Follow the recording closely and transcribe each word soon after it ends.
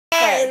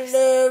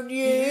loved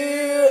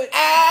you.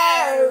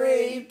 I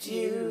raped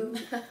you.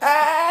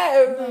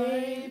 I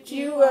raped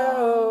you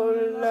all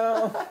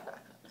along.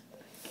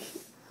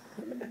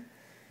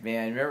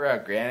 Man, remember how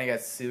Granny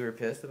got super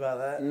pissed about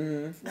that?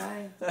 Mm-hmm.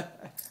 Nice.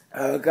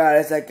 Oh God,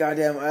 it's that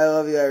goddamn "I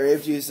love you, I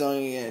raped you" song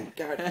again.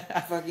 God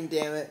fucking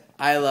damn it.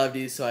 I loved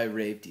you, so I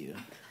raped you.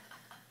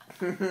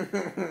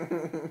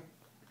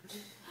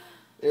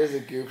 There's a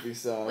goofy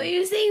song. Will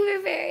you sing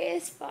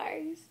Brabarious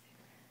Sparks?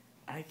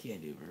 I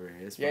can't do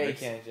Brabarious. Yeah, you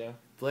can, Joe.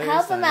 Blair's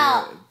Help him not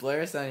out. Here.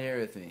 Blair's not here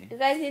with me. You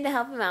guys need to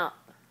help him out.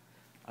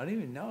 I don't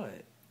even know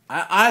it.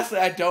 Honestly,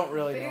 I don't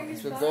really know it.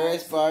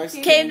 Brabarious Sparks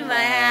Came to my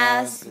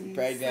house,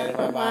 impregnated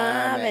my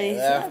mom, and he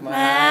left my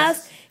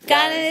house.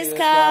 Got in his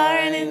car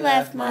and he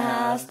left my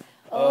house.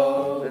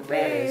 Oh,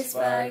 Brabarious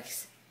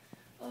Sparks.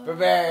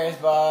 Brabarious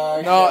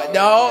Sparks.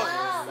 No.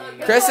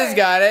 Chris has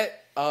got it.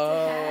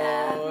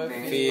 Oh,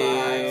 it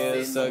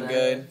feels so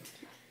good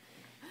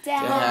to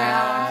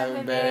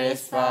have Brabarious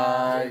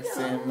Sparks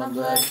in my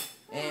blood.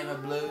 In my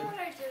blood.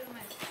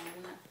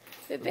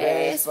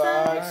 Brabarious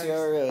Sparks.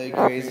 You're really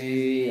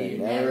crazy.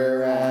 You're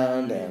never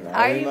around, and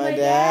are you my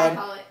dad?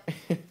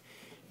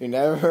 You're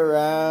never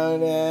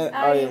around, and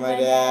are you my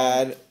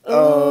dad?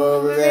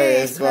 Oh,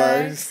 Brabarious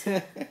Sparks.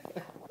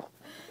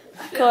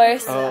 Of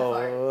course.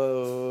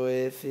 Oh,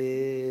 it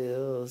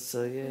feels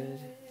so good.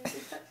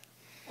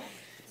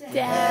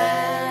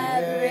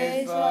 Dad,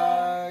 Brabarious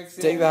Sparks.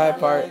 Take the high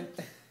part.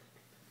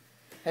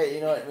 Hey,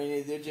 you know what we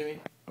need to do, Jimmy?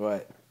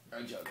 What?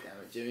 No joke,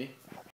 damn it, Jimmy.